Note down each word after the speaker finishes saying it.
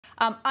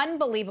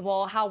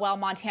Unbelievable how well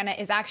Montana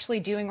is actually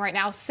doing right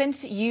now.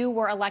 Since you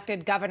were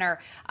elected governor,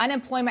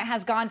 unemployment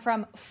has gone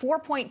from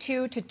 4.2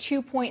 to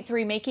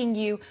 2.3, making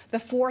you the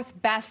fourth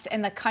best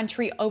in the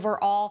country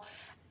overall.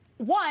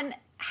 One,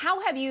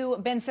 how have you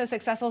been so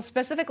successful,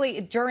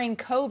 specifically during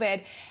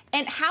COVID?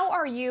 And how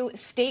are you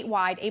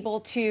statewide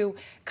able to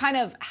kind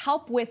of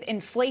help with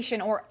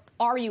inflation, or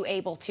are you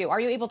able to? Are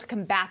you able to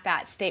combat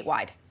that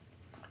statewide?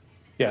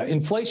 Yeah,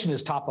 inflation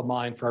is top of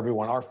mind for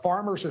everyone. Our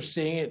farmers are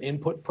seeing it in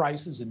input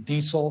prices in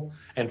diesel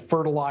and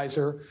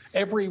fertilizer.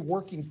 Every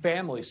working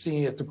family is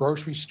seeing it at the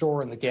grocery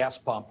store and the gas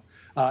pump.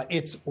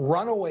 It's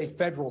runaway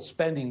federal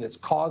spending that's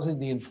causing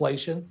the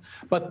inflation.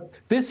 But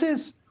this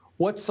is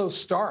what's so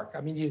stark.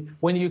 I mean,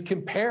 when you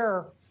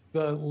compare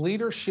the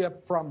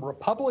leadership from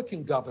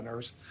Republican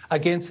governors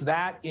against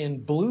that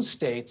in blue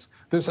states,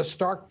 there's a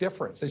stark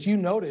difference. As you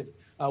noted,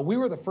 we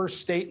were the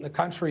first state in the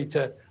country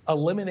to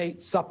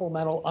eliminate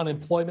supplemental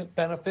unemployment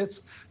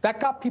benefits. That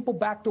got people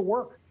back to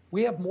work.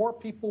 We have more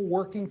people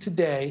working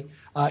today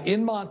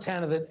in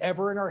Montana than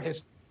ever in our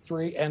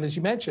history. And as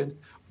you mentioned,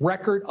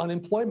 record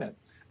unemployment.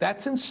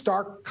 That's in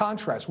stark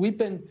contrast. We've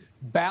been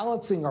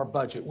balancing our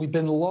budget. We've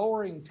been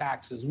lowering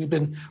taxes. We've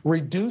been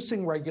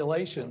reducing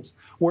regulations.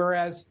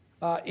 Whereas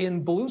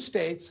in blue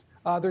states,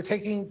 they're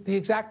taking the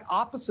exact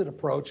opposite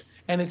approach,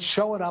 and it's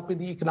showing up in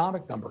the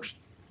economic numbers.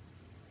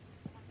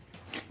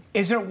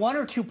 Is there one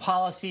or two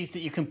policies that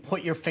you can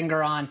put your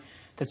finger on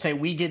that say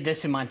we did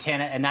this in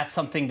Montana and that's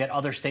something that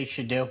other states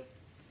should do?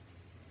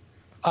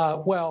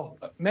 Well,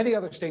 many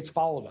other states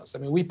followed us. I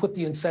mean, we put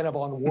the incentive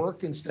on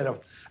work instead of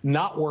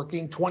not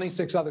working.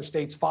 26 other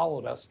states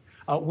followed us.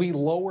 We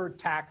lowered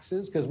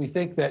taxes because we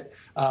think that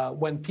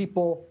when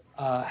people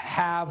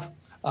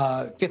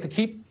get to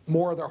keep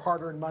more of their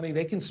hard-earned money,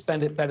 they can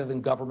spend it better than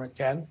government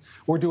can.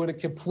 We're doing a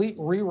complete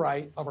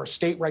rewrite of our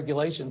state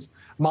regulations.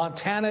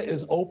 Montana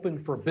is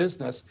open for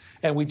business,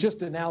 and we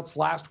just announced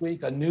last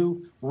week a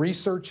new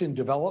research and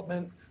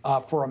development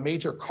for a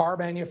major car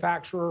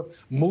manufacturer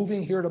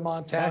moving here to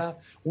Montana.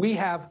 We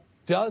have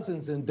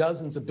dozens and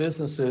dozens of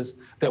businesses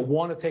that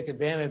want to take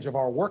advantage of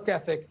our work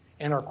ethic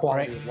and our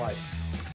quality of life.